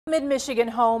Mid-Michigan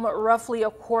home roughly a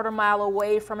quarter-mile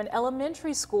away from an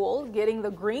elementary school getting the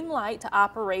green light to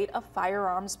operate a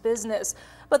firearms business.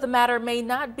 But the matter may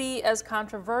not be as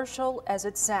controversial as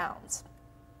it sounds.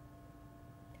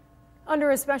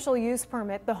 Under a special use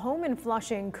permit, the home in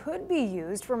Flushing could be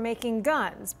used for making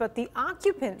guns, but the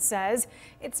occupant says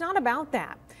it's not about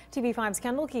that. TV5's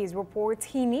Kendall Keys reports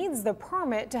he needs the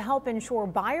permit to help ensure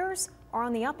buyers are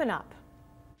on the up and up.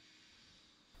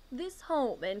 This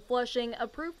home in Flushing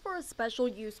approved for a special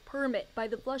use permit by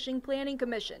the Flushing Planning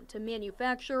Commission to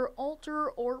manufacture, alter,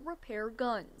 or repair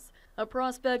guns. A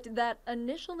prospect that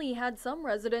initially had some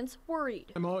residents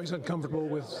worried. I'm always uncomfortable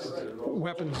with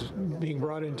weapons being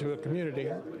brought into a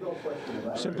community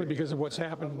simply because of what's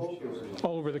happened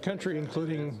all over the country,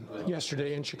 including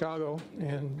yesterday in Chicago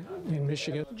and in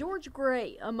Michigan. George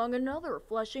Gray, among another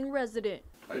Flushing resident.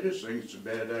 I just think it's a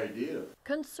bad idea.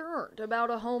 Concerned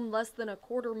about a home less than a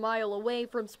quarter-mile away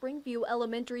from Springview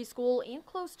Elementary School and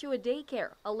close to a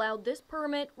daycare allowed this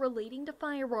permit relating to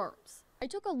firearms. I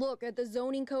took a look at the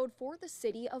zoning code for the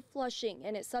city of Flushing,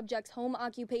 and it subjects home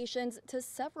occupations to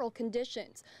several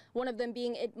conditions, one of them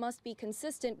being it must be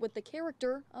consistent with the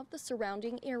character of the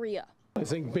surrounding area. I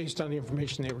think based on the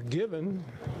information they were given,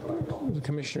 the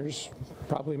commissioners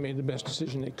probably made the best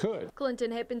decision they could.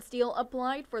 Clinton Hippensteel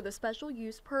applied for the special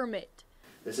use permit.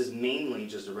 This is mainly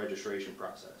just a registration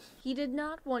process. He did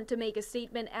not want to make a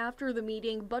statement after the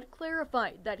meeting, but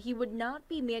clarified that he would not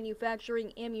be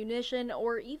manufacturing ammunition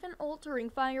or even altering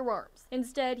firearms.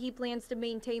 Instead, he plans to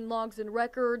maintain logs and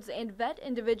records and vet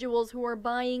individuals who are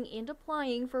buying and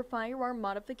applying for firearm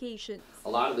modifications. A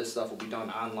lot of this stuff will be done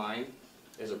online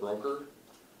as a broker,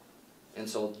 and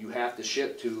so you have to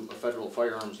ship to a federal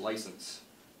firearms license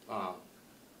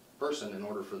person in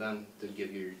order for them to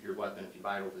give you your weapon if you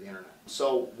buy it over the internet.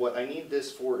 So what I need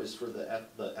this for is for the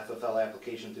FFL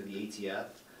application to the ATF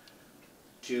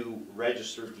to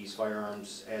register these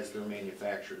firearms as they're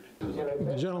manufactured.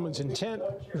 The gentleman's intent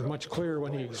was much clearer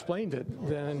when he explained it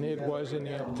than it was in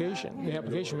the application. The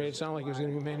application made it sound like he was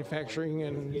going to be manufacturing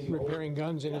and repairing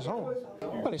guns in his home.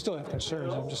 But I still have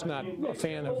concerns. I'm just not a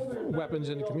fan of weapons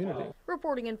in the community.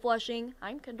 Reporting in Flushing,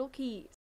 I'm Kendall Keys.